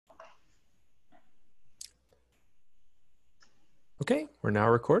Okay, we're now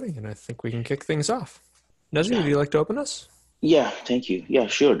recording, and I think we can kick things off. Nezzy, Yeah, would you like to open us? yeah, thank you. Yeah,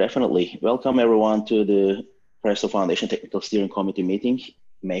 sure, definitely. Welcome everyone to the Presto Foundation Technical Steering Committee meeting,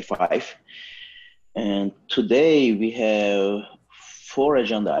 May 5. And today we have four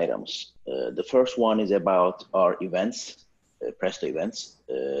agenda items. The first one is about our events, Presto events.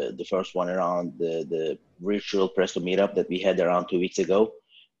 The first one around the virtual Presto meetup that we had around 2 weeks ago.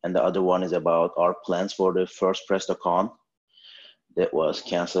 And the other one is about our plans for the first PrestoCon that was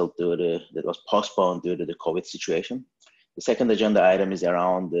that was postponed due to the COVID situation. The second agenda item is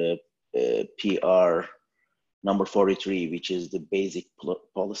around the PR number 43, which is the basic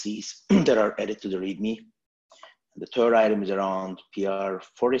policies that are added to the README. The third item is around PR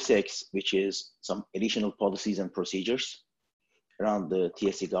 46, which is some additional policies and procedures around the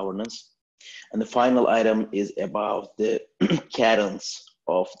TSC governance. And the final item is about the cadence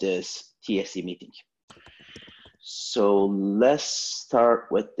of this TSC meeting. So let's start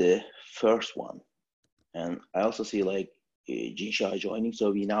with the first one. And I also see like Jinsha joining,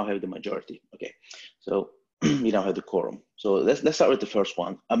 so we now have the majority. Okay, so we now have the quorum. So let's start with the first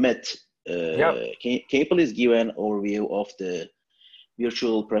one. Amit, can you please give an overview of the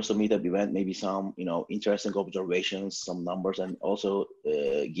virtual Presto meetup event, maybe some interesting observations, some numbers, and also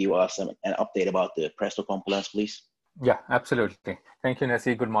give us an update about the Presto plans, please? Yeah, absolutely. Thank you,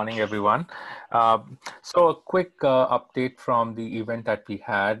 Nessie. Good morning, everyone. So a quick update from the event that we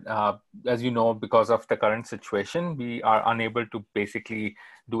had. As you know, because of the current situation, we are unable to basically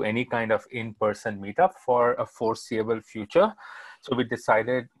do any kind of in-person meetup for a foreseeable future. So we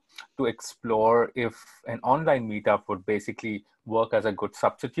decided to explore if an online meetup would basically work as a good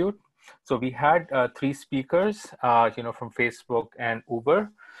substitute. So we had three speakers, from Facebook and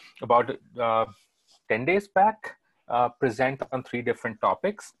Uber about 10 days back. Present on three different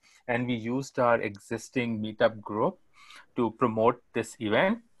topics, and we used our existing meetup group to promote this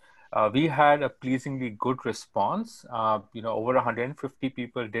event. We had a pleasingly good response. Over 150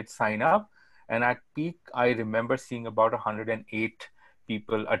 people did sign up, and at peak, I remember seeing about 108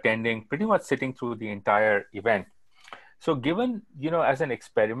 people attending, pretty much sitting through the entire event. So given, as an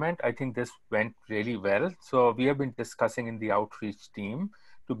experiment, I think this went really well. So we have been discussing in the outreach team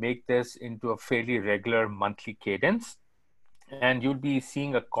to make this into a fairly regular monthly cadence. And you'll be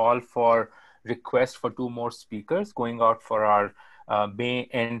seeing a call for request for two more speakers going out for our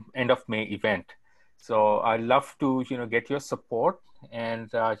end of May event. So I'd love to, get your support,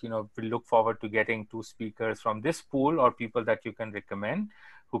 and, we look forward to getting two speakers from this pool or people that you can recommend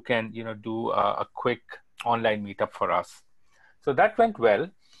who can, do a quick online meetup for us. So that went well.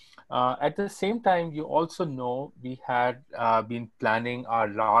 At the same time, you also know we had been planning our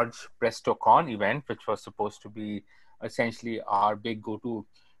large PrestoCon event, which was supposed to be essentially our big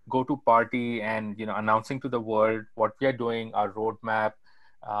go-to party, and announcing to the world what we are doing, our roadmap.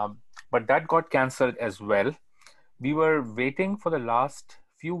 But that got canceled as well. We were waiting for the last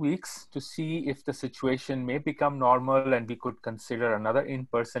few weeks to see if the situation may become normal and we could consider another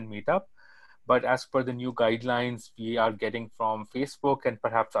in-person meetup. But as per the new guidelines we are getting from Facebook and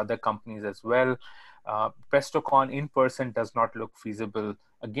perhaps other companies as well, PrestoCon in person does not look feasible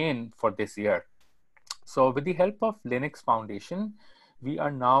again for this year. So with the help of Linux Foundation, we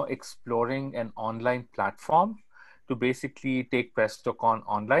are now exploring an online platform to basically take PrestoCon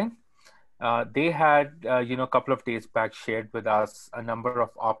online. They had, a couple of days back shared with us a number of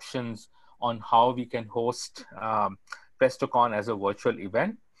options on how we can host PrestoCon as a virtual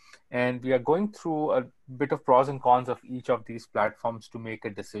event. And we are going through a bit of pros and cons of each of these platforms to make a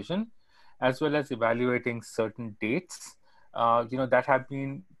decision, as well as evaluating certain dates, that have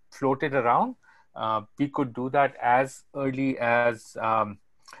been floated around. We could do that as early as,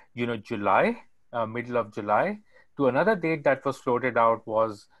 July, middle of July. To another date that was floated out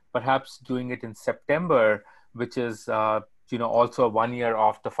was perhaps doing it in September, which is, also 1 year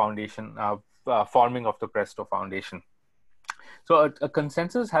off the foundation, forming of the Presto Foundation. So a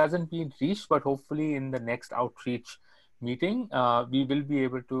consensus hasn't been reached, but hopefully in the next outreach meeting, we will be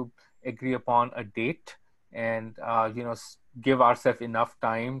able to agree upon a date and, give ourselves enough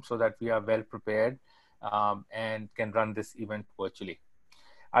time so that we are well prepared and can run this event virtually.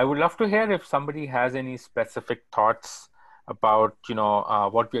 I would love to hear if somebody has any specific thoughts about,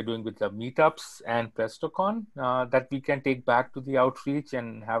 what we are doing with the meetups and PrestoCon that we can take back to the outreach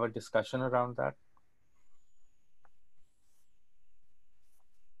and have a discussion around that.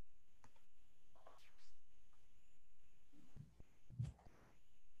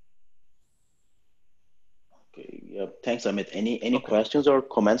 Okay, yeah, thanks, Amit. Any questions or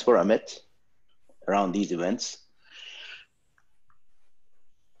comments for Amit around these events?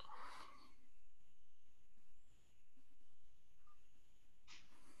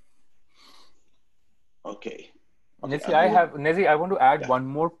 Okay. Okay. Nezi, I want to add Yeah, one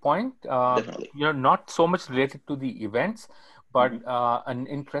more point. definitely. Not so much related to the events, but Mm-hmm. an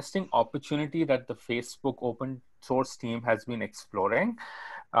interesting opportunity that the Facebook open source team has been exploring.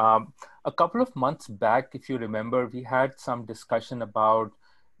 A couple of months back, if you remember, we had some discussion about,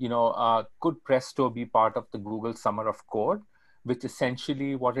 could Presto be part of the Google Summer of Code, which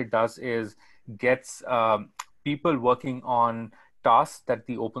essentially what it does is gets people working on tasks that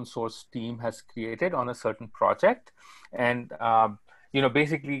the open source team has created on a certain project, and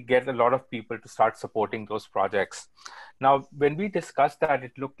basically get a lot of people to start supporting those projects. Now, when we discussed that,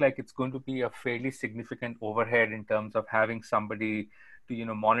 it looked like it's going to be a fairly significant overhead in terms of having somebody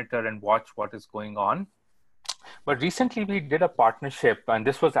to monitor and watch what is going on. But recently we did a partnership, and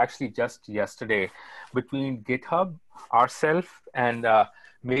this was actually just yesterday, between GitHub, ourselves, and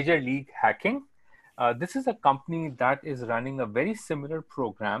Major League Hacking. This is a company that is running a very similar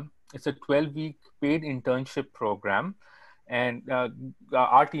program. It's a 12-week paid internship program, and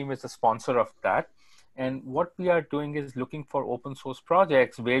our team is a sponsor of that. And what we are doing is looking for open source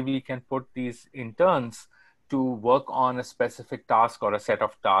projects where we can put these interns to work on a specific task or a set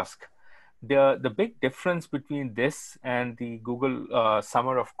of tasks. The big difference between this and the Google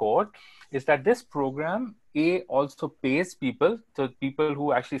Summer of Code is that this program also pays people. So people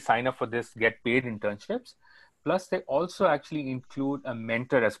who actually sign up for this get paid internships. Plus, they also actually include a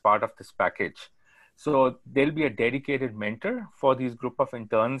mentor as part of this package. So there'll be a dedicated mentor for these group of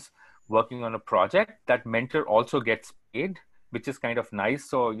interns working on a project. That mentor also gets paid, which is kind of nice.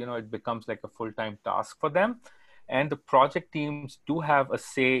 So, it becomes like a full-time task for them. And the project teams do have a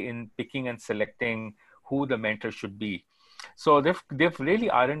say in picking and selecting who the mentor should be. So they've really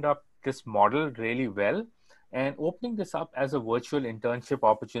ironed up this model really well, and opening this up as a virtual internship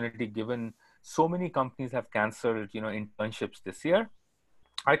opportunity, given so many companies have canceled, internships this year.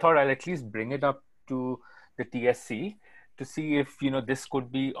 I thought I'll at least bring it up to the TSC to see if this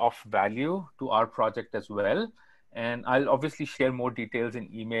could be of value to our project as well. And I'll obviously share more details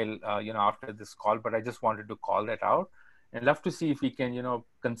in email, after this call. But I just wanted to call that out, and love to see if we can,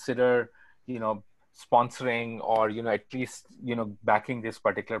 consider, sponsoring or at least backing this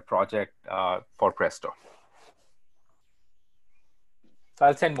particular project for Presto. So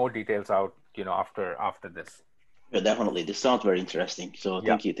I'll send more details out, after this. Yeah, definitely. This sounds very interesting. So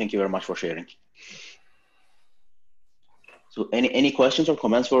Yeah. thank you very much for sharing. So any questions or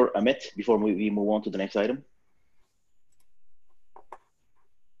comments for Amit before we move on to the next item?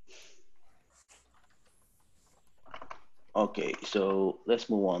 Okay, so let's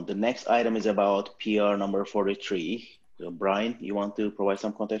move on. The next item is about PR number 43. So Brian, you want to provide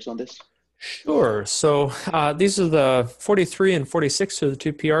some context on this? Sure. So these are the 43 and 46 are the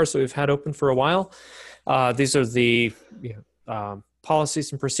two PRs that we've had open for a while. These are the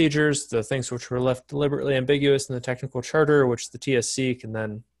policies and procedures, the things which were left deliberately ambiguous in the technical charter, which the TSC can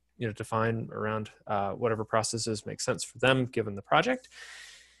then define around whatever processes make sense for them given the project.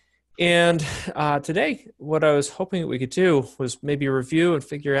 And today, what I was hoping that we could do was maybe review and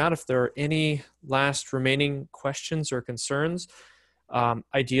figure out if there are any last remaining questions or concerns.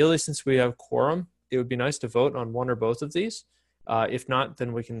 Ideally, since we have quorum, it would be nice to vote on one or both of these. If not,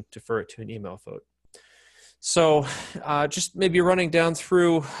 then we can defer it to an email vote. So just maybe running down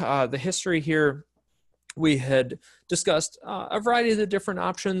through the history here, we had discussed a variety of the different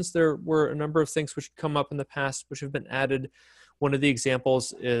options. There were a number of things which had come up in the past which have been added. One of the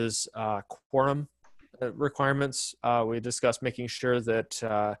examples is quorum requirements. We discussed making sure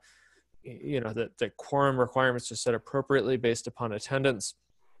that that quorum requirements are set appropriately based upon attendance.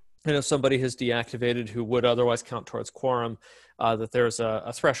 And if somebody has deactivated who would otherwise count towards quorum, that there's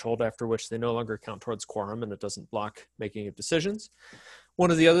a threshold after which they no longer count towards quorum and it doesn't block making of decisions. One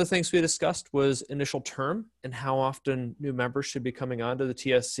of the other things we discussed was initial term and how often new members should be coming onto the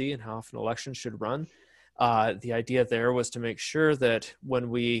TSC and how often elections should run. The idea there was to make sure that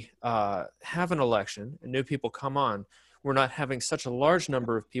when we have an election and new people come on, we're not having such a large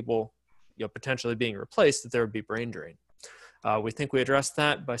number of people potentially being replaced that there would be brain drain. We think we addressed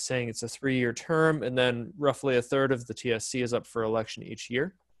that by saying it's a 3-year term, and then roughly a third of the TSC is up for election each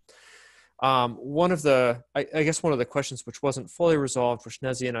year. One of the questions which wasn't fully resolved, which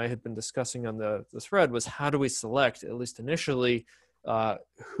Nezi and I had been discussing on the thread, was how do we select, at least initially,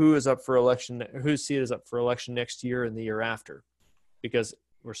 who is up for election, whose seat is up for election next year and the year after? Because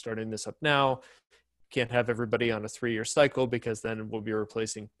we're starting this up now. Can't have everybody on a 3-year cycle because then we'll be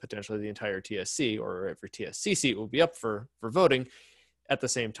replacing potentially the entire TSC, or every TSC seat will be up for voting at the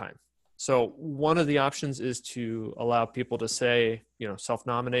same time. So one of the options is to allow people to say,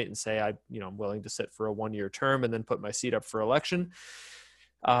 self-nominate and say, I'm willing to sit for a 1-year term and then put my seat up for election.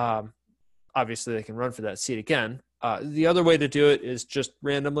 obviously they can run for that seat again. The other way to do it is just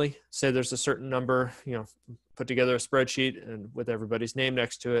randomly say there's a certain number, put together a spreadsheet and with everybody's name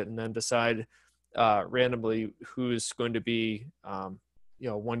next to it, and then decide randomly who's going to be,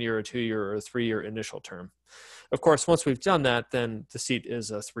 1 year or 2 year or 3 year initial term. Of course, once we've done that, then the seat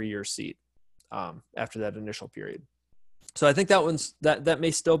is a 3-year seat after that initial period. So I think that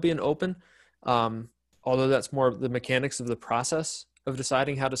may still be an open, although that's more the mechanics of the process of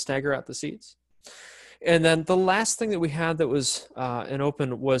deciding how to stagger out the seats. And then the last thing that we had that was an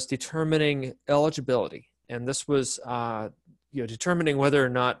open was determining eligibility. And this was determining whether or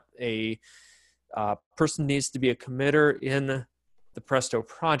not a person needs to be a committer in the Presto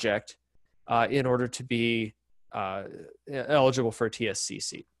project in order to be eligible for a TSC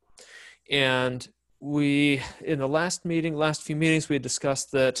seat. And in the last few meetings, we had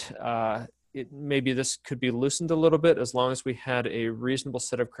discussed that maybe this could be loosened a little bit as long as we had a reasonable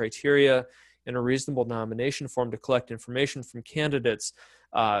set of criteria and a reasonable nomination form to collect information from candidates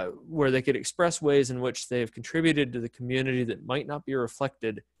where they could express ways in which they have contributed to the community that might not be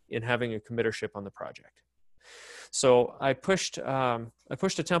reflected in having a committership on the project. So I pushed a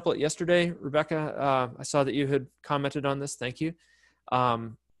template yesterday. Rebecca, I saw that you had commented on this. Thank you.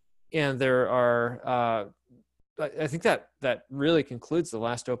 And there are, I think that really concludes the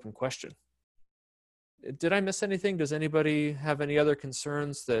last open question. Did I miss anything? Does anybody have any other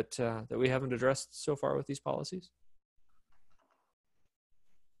concerns that we haven't addressed so far with these policies?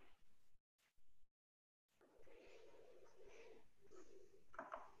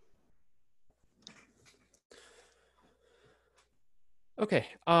 Okay,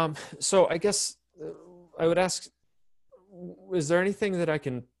 so I guess I would ask, is there anything that I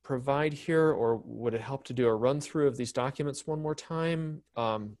can provide here, or would it help to do a run through of these documents one more time?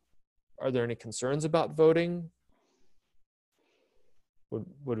 Are there any concerns about voting?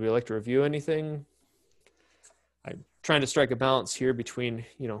 Would we like to review anything? I'm trying to strike a balance here between,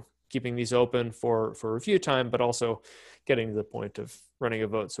 keeping these open for review time, but also getting to the point of running a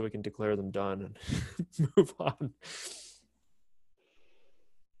vote so we can declare them done and move on.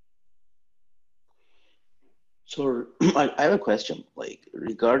 So I have a question,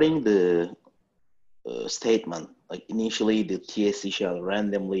 regarding the statement. Initially, the TSC shall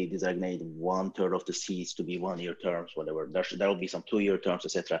randomly designate 1/3 of the seats to be 1-year terms, whatever. There will be some 2-year terms,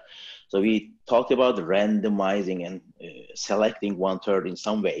 etc. So we talked about randomizing and selecting 1/3 in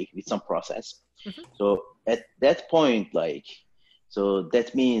some way with some process. Mm-hmm. So at that point, so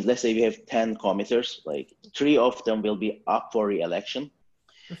that means, let's say we have 10 committers, 3 of them will be up for re-election.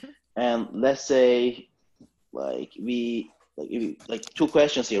 Mm-hmm. And let's say two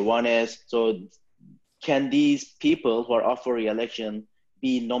questions here. One is, so can these people who are up for re-election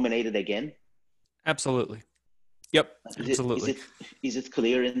be nominated again? Absolutely. Yep, absolutely. Is it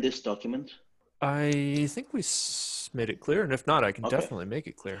clear in this document? I think we made it clear, and if not, I can definitely make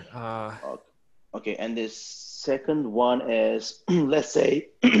it clear. Okay, and the second one is, let's say,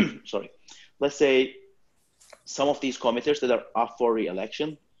 let's say some of these committers that are up for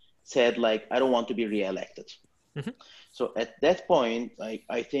re-election said, I don't want to be re-elected. Mm-hmm. So at that point,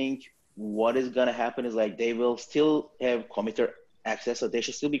 I think what is going to happen is they will still have committer access, so they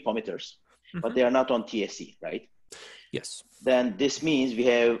should still be committers, mm-hmm. but they are not on TSC, right? Yes. Then this means we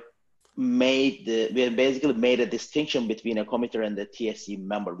have basically made a distinction between a committer and the TSC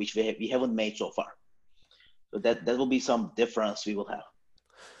member, which we haven't made so far. So that will be some difference we will have.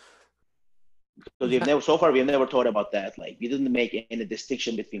 Because we've never thought about that. We didn't make any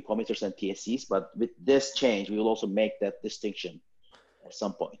distinction between committers and TSCs, but with this change, we will also make that distinction at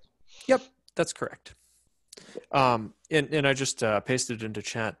some point. Yep, that's correct. And I just pasted into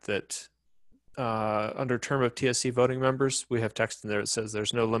chat that under term of TSC voting members, we have text in there that says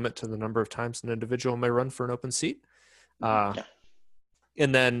there's no limit to the number of times an individual may run for an open seat. Yeah.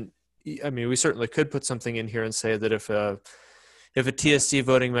 And then, we certainly could put something in here and say that if a TSC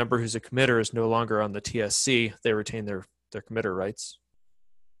voting member who's a committer is no longer on the TSC, they retain their committer rights.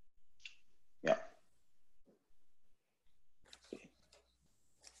 Yeah.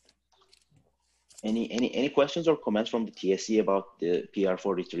 Any questions or comments from the TSC about the PR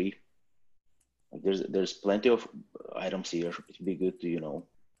 43? There's plenty of items here. It would be good to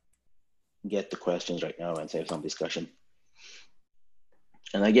get the questions right now and have some discussion.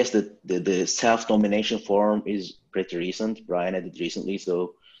 And I guess the self-nomination form is pretty recent. Brian added recently,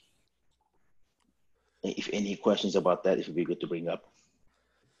 so if any questions about that, it would be good to bring up.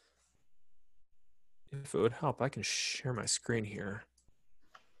 If it would help, I can share my screen here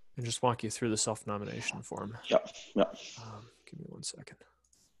and just walk you through the self-nomination form. Yeah. Give me 1 second.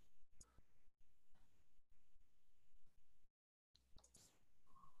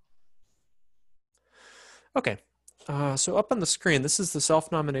 Okay, so up on the screen, this is the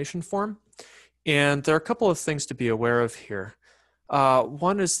self-nomination form, and there are a couple of things to be aware of here.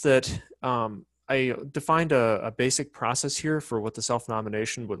 One is that I defined a basic process here for what the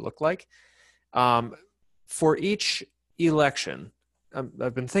self-nomination would look like. For each election,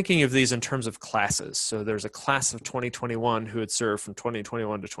 I've been thinking of these in terms of classes. So there's a class of 2021 who would serve from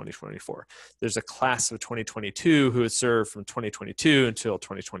 2021 to 2024. There's a class of 2022 who would serve from 2022 until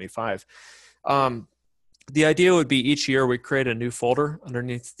 2025. The idea would be each year we create a new folder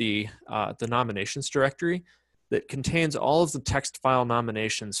underneath the nominations directory that contains all of the text file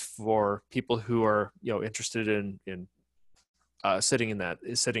nominations for people who are interested in sitting in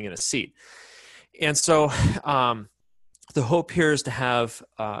a seat. And so the hope here is to have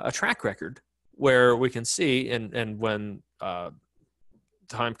a track record where we can see, and when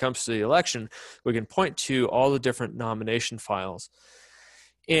time comes to the election, we can point to all the different nomination files.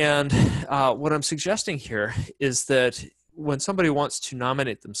 And what I'm suggesting here is that when somebody wants to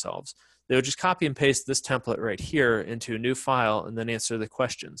nominate themselves, they would just copy and paste this template right here into a new file and then answer the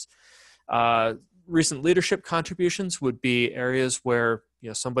questions. Recent leadership contributions would be areas where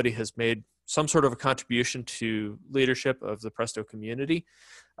somebody has made some sort of a contribution to leadership of the Presto community.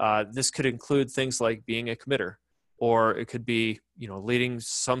 This could include things like being a committer, or it could be leading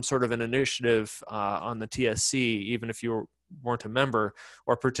some sort of an initiative on the TSC, even if you weren't a member,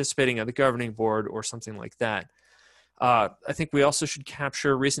 or participating on the governing board or something like that. I think we also should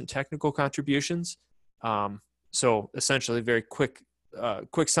capture recent technical contributions. So essentially very quick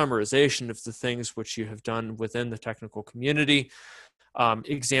summarization of the things which you have done within the technical community.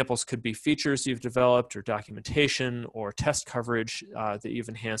 Examples could be features you've developed or documentation or test coverage that you've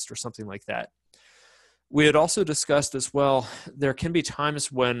enhanced or something like that. We had also discussed as well, there can be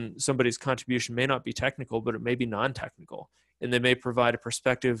times when somebody's contribution may not be technical, but it may be non-technical, and they may provide a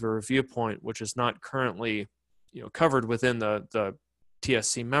perspective or a viewpoint which is not currently covered within the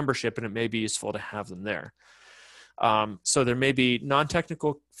TSC membership, and it may be useful to have them there. So there may be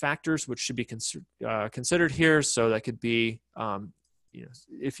non-technical factors which should be considered here. So that could be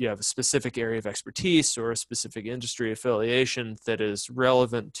if you have a specific area of expertise or a specific industry affiliation that is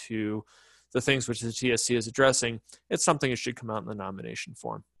relevant to the things which the TSC is addressing, it's something that should come out in the nomination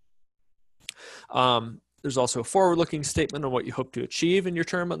form. There's also a forward-looking statement on what you hope to achieve in your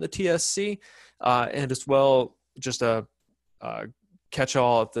term on the TSC, and as well, just a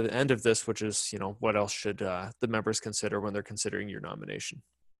catch-all at the end of this, which is, what else should the members consider when they're considering your nomination.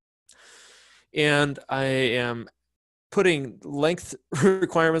 And I am putting length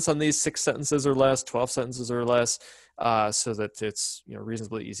requirements on these, 6 sentences or less, 12 sentences or less, so that it's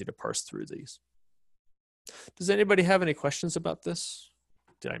reasonably easy to parse through these. Does anybody have any questions about this?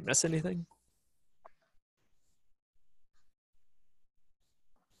 Did I miss anything?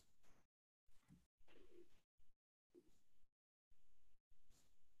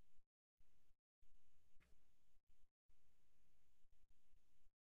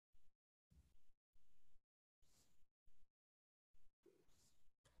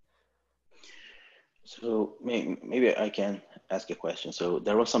 So maybe I can ask a question. So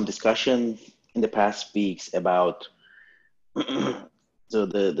there was some discussion in the past weeks about so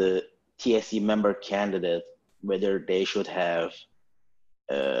the TSC member candidate, whether they should have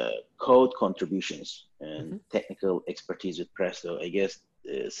code contributions and technical expertise with Presto. I guess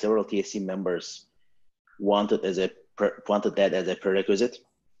several TSC members wanted that as a prerequisite.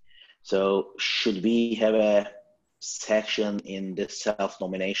 So should we have a section in the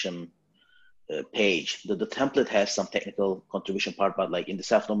self-nomination page? The template has some technical contribution part, but like in the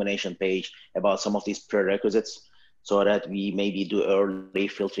self-nomination page about some of these prerequisites, so that we maybe do early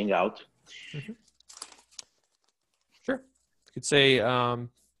filtering out. Sure. You could say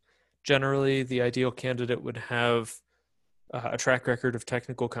generally the ideal candidate would have a track record of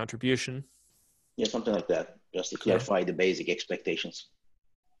technical contribution. Yeah, something like that, just to clarify the basic expectations.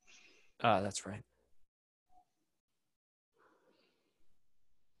 That's right.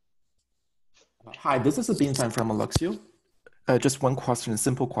 Hi, this is Bin-san from Aluxio. Just one question, a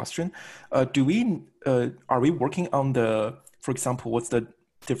simple question. Are we working on for example, what's the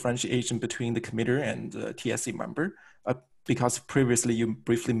differentiation between the committer and the TSC member? Because previously you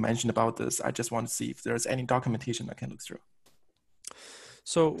briefly mentioned about this. I just want to see if there's any documentation I can look through.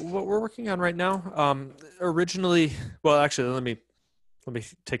 So what we're working on right now, originally, well, actually, let me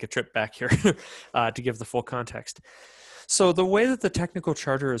take a trip back here to give the full context. So the way that the technical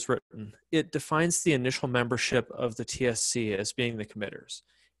charter is written, it defines the initial membership of the TSC as being the committers.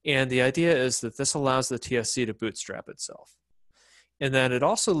 And the idea is that this allows the TSC to bootstrap itself. And then it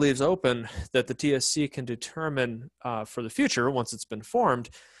also leaves open that the TSC can determine for the future, once it's been formed,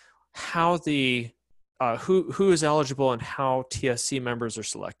 how the who is eligible and how TSC members are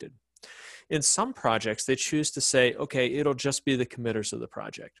selected. In some projects, they choose to say, okay, it'll just be the committers of the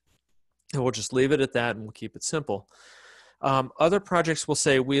project. And we'll just leave it at that and we'll keep it simple. Other projects will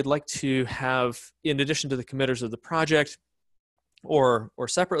say we'd like to have, in addition to the committers of the project, or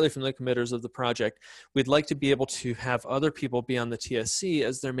separately from the committers of the project, we'd like to be able to have other people be on the TSC,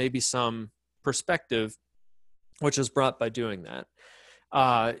 as there may be some perspective which is brought by doing that.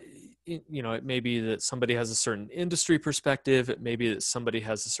 It may be that somebody has a certain industry perspective. It may be that somebody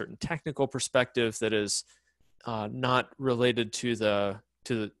has a certain technical perspective that is not related to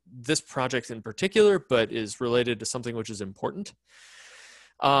this project in particular, but is related to something which is important.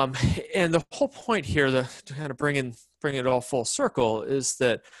 And the whole point here, to kind of bring it all full circle, is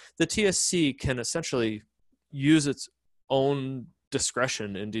that the TSC can essentially use its own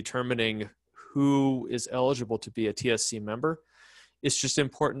discretion in determining who is eligible to be a TSC member. It's just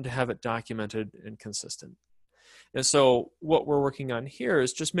important to have it documented and consistent. And so what we're working on here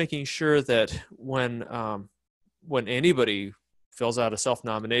is just making sure that when anybody fills out a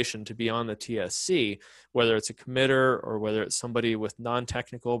self-nomination to be on the TSC, whether it's a committer or whether it's somebody with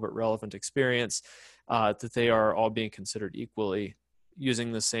non-technical but relevant experience, that they are all being considered equally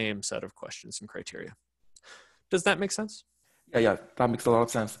using the same set of questions and criteria. Does that make sense? Yeah, that makes a lot of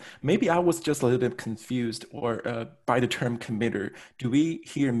sense. Maybe I was just a little bit confused by the term committer. Do we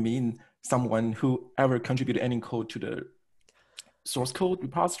here mean someone who ever contributed any code to the source code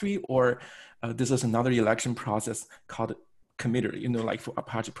repository, or this is another election process called committer? Like for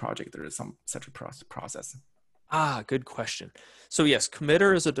Apache project, there is some such a process. Good question. So yes,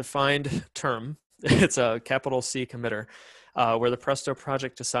 committer is a defined term. It's a capital C committer, where the Presto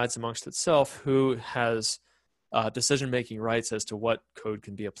project decides amongst itself who has decision-making rights as to what code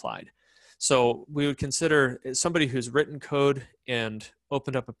can be applied. So we would consider somebody who's written code and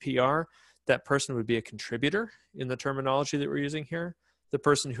opened up a PR, that person would be a contributor in the terminology that we're using here. The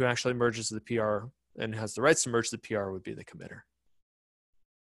person who actually merges the PR and has the rights to merge the PR would be the committer.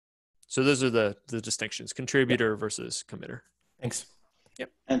 So those are the distinctions, contributor versus committer. Thanks.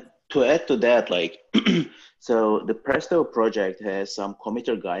 Yep. And to add to that, so the Presto project has some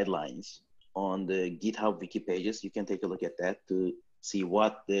committer guidelines on the GitHub wiki pages. You can take a look at that to see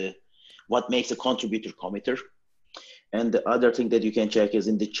what makes a contributor committer. And the other thing that you can check is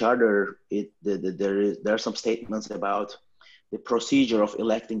in the charter, there are some statements about the procedure of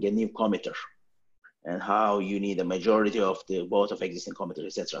electing a new committer and how you need a majority of the vote of existing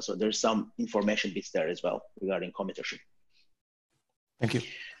committers, etc. So there's some information bits there as well regarding committership. Thank you.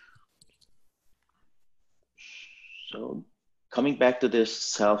 So coming back to this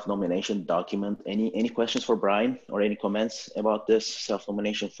self-nomination document, any questions for Brian or any comments about this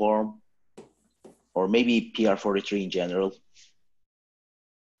self-nomination form, or maybe PR43 in general?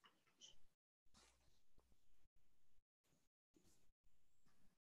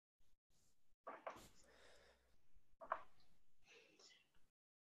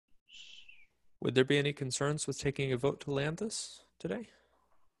 Would there be any concerns with taking a vote to land this today?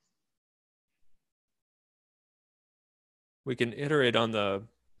 We can iterate on the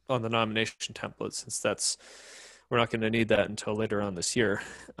nomination template, since we're not going to need that until later on this year.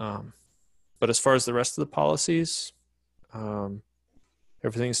 But as far as the rest of the policies,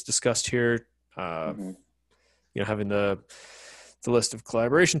 everything's discussed here. Having the list of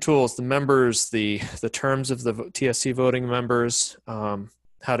collaboration tools, the members, the terms of the TSC voting members,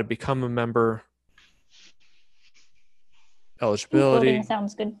 how to become a member, eligibility. Voting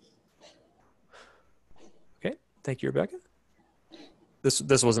sounds good. Okay, thank you, Rebecca.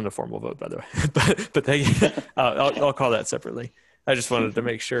 This wasn't a formal vote, by the way, but thank you. I'll call that separately. I just wanted to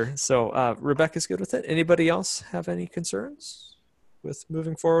make sure. So Rebecca's good with it. Anybody else have any concerns with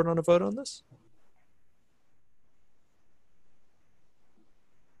moving forward on a vote on this?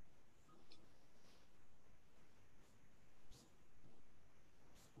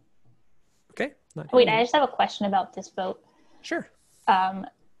 Okay. Wait, I just have a question about this vote. Sure.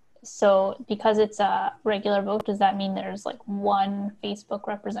 So because it's a regular vote, does that mean there's like one Facebook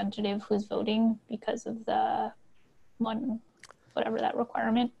representative who's voting because of the whatever that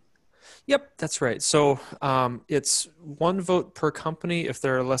requirement? Yep, that's right. So it's one vote per company if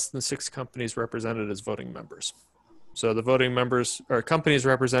there are less than 6 companies represented as voting members. So the voting members or companies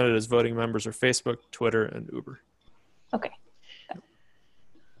represented as voting members are Facebook, Twitter, and Uber. Okay.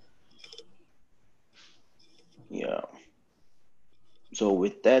 Yeah. So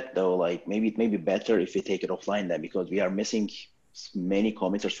with that though, maybe it may be better if we take it offline then, because we are missing many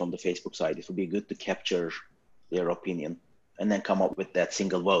committers from the Facebook side. It would be good to capture their opinion and then come up with that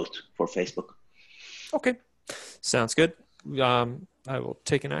single vote for Facebook. Okay, sounds good. I will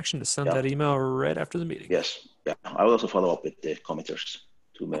take an action to send Yeah. that email right after the meeting. Yes, yeah. I will also follow up with the committers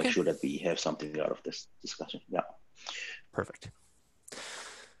to make Okay. sure that we have something out of this discussion. Yeah. Perfect.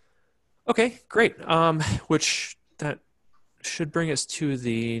 Okay, great. Which that should bring us to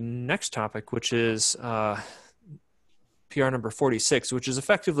the next topic, which is PR number 46, which is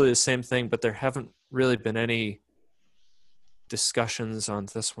effectively the same thing, but there haven't really been any discussions on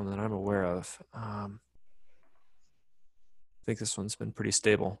this one that I'm aware of. I think this one's been pretty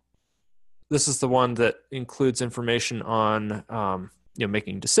stable. This is the one that includes information on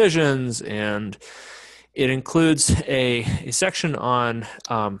making decisions, and it includes a section on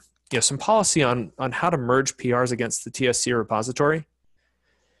some policy on how to merge PRs against the TSC repository.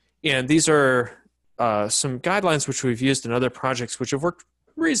 And these are some guidelines which we've used in other projects which have worked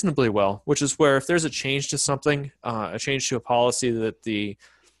reasonably well, which is where if there's a change to something, a change to a policy that the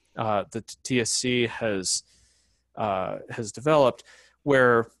TSC has developed,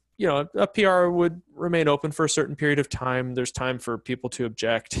 where a PR would remain open for a certain period of time. There's time for people to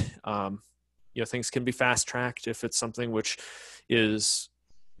object. Things can be fast tracked if it's something which is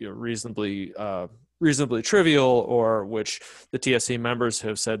reasonably trivial, or which the TSC members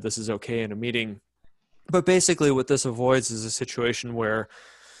have said this is okay in a meeting. But basically what this avoids is a situation where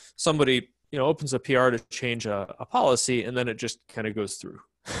somebody opens a PR to change a policy, and then it just kind of goes through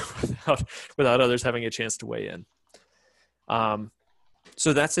without others having a chance to weigh in.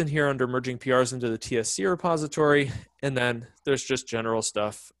 So that's in here under merging PRs into the TSC repository. And then there's just general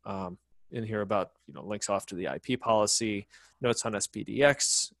stuff in here about links off to the IP policy, notes on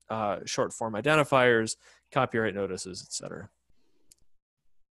SPDX, short form identifiers, copyright notices, etc.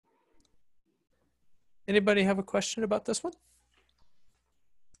 Anybody have a question about this one?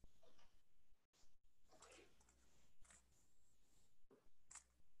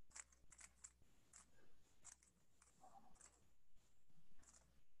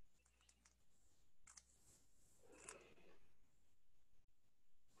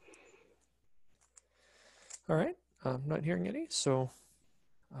 All right, I'm not hearing any, so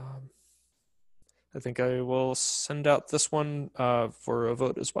I think I will send out this one for a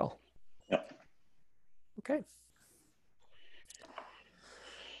vote as well. Yeah. Okay.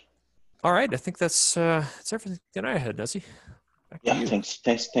 All right, I think that's everything that I had, Nezzy. Back to you.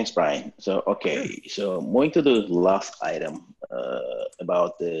 Thanks, Brian. So, okay, so moving to the last item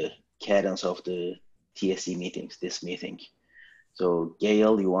about the cadence of the TSC meetings, this meeting. So,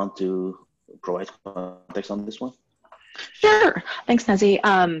 Gail, you want to provide context on this one? Sure. Thanks, Nezzy.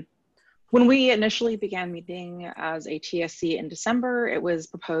 When we initially began meeting as a TSC in December, it was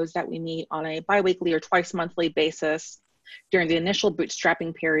proposed that we meet on a biweekly or twice monthly basis during the initial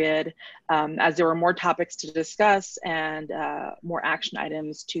bootstrapping period, as there were more topics to discuss and more action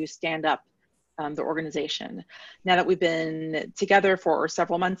items to stand up the organization. Now that we've been together for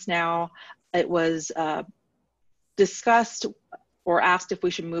several months now, it was discussed or asked if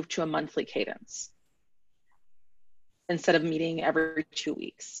we should move to a monthly cadence instead of meeting every 2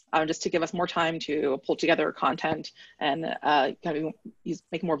 weeks, just to give us more time to pull together content and kind of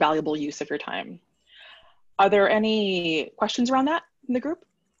make more valuable use of your time. Are there any questions around that in the group?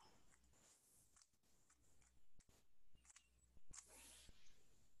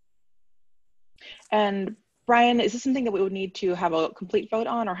 And Brian, is this something that we would need to have a complete vote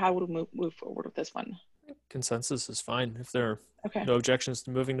on, or how would we move forward with this one? Consensus is fine. If there are no objections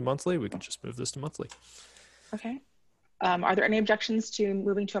to moving to monthly, we can just move this to monthly. Okay. Are there any objections to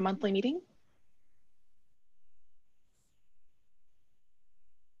moving to a monthly meeting?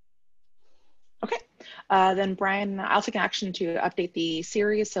 Okay, then Brian, I'll take an action to update the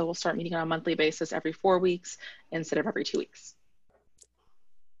series. So we'll start meeting on a monthly basis every 4 weeks instead of every 2 weeks.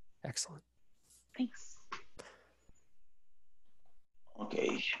 Excellent. Thanks.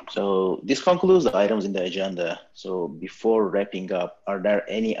 Okay, so this concludes the items in the agenda. So before wrapping up, are there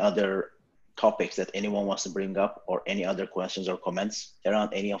any other topics that anyone wants to bring up, or any other questions or comments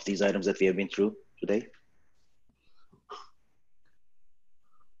around any of these items that we have been through today?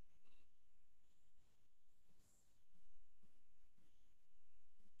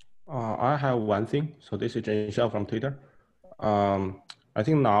 I have one thing. So this is Jen Xiao from Twitter. I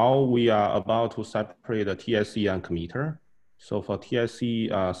think now we are about to separate the TSC and committer. So for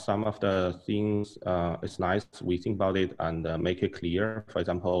TSC, some of the things, it's nice we think about it and make it clear. For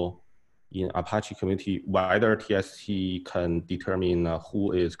example, in Apache community, whether TSC can determine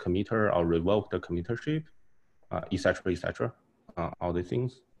who is committer or revoke the committership, et cetera, all the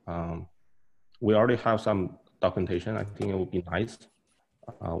things. We already have some documentation. I think it would be nice.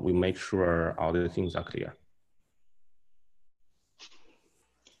 We make sure all the things are clear.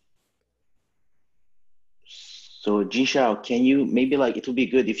 So Jinshao, can you maybe like, it would be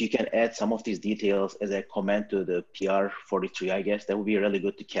good if you can add some of these details as a comment to the PR 43, I guess. That would be really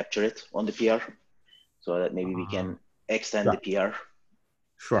good to capture it on the PR so that maybe we can extend the PR.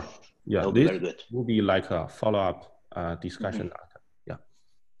 Sure. Yeah, That would be very good. Will be like a follow-up discussion. Yeah.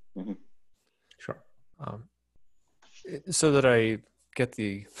 Sure. So that I get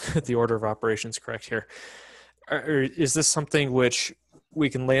the the order of operations correct here, is this something which we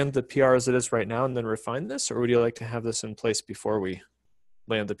can land the PR as it is right now and then refine this, or would you like to have this in place before we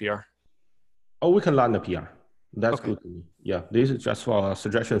land the PR? Oh, we can land the PR. That's Okay. good to me. Yeah, this is just for a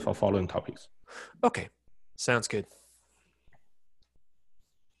suggestion for following topics. Okay, sounds good.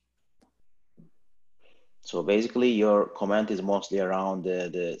 So basically your comment is mostly around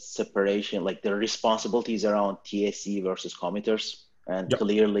the separation, like the responsibilities around TSC versus committers and Yep.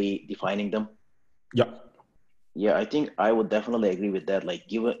 clearly defining them. Yeah. Yeah, I think I would definitely agree with that. Like,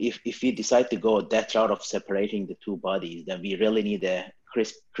 given if we decide to go that route of separating the two bodies, then we really need a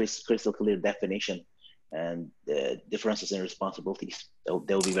crystal clear definition and the differences in responsibilities. That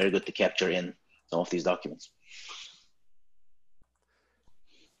will be very good to capture in some of these documents.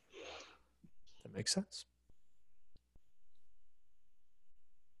 That makes sense.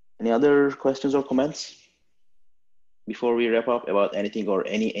 Any other questions or comments before we wrap up about anything or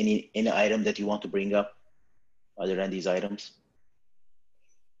any item that you want to bring up other than these items?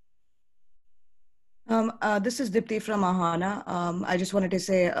 This is Dipti from Ahana. I just wanted to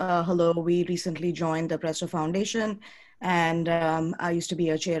say hello. We recently joined the Presto Foundation, and I used to be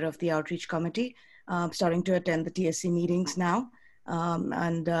a chair of the outreach committee, starting to attend the TSC meetings now,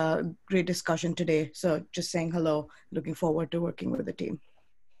 and great discussion today. So just saying hello, looking forward to working with the team.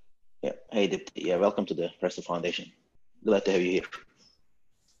 Yeah, hey Dipti, yeah, welcome to the Presto Foundation. Glad to have you here.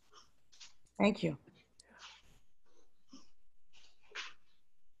 Thank you.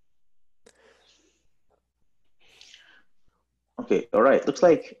 Okay, all right. Looks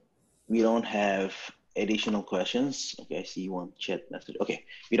like we don't have additional questions. Okay, I see one chat message. Okay,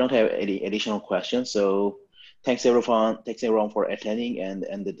 we don't have any additional questions. So thanks everyone for attending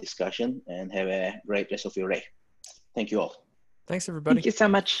and the discussion, and have a great rest of your day. Thank you all. Thanks, everybody. Thank you so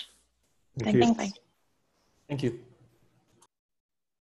much. Thank you. Thanks. Thank you.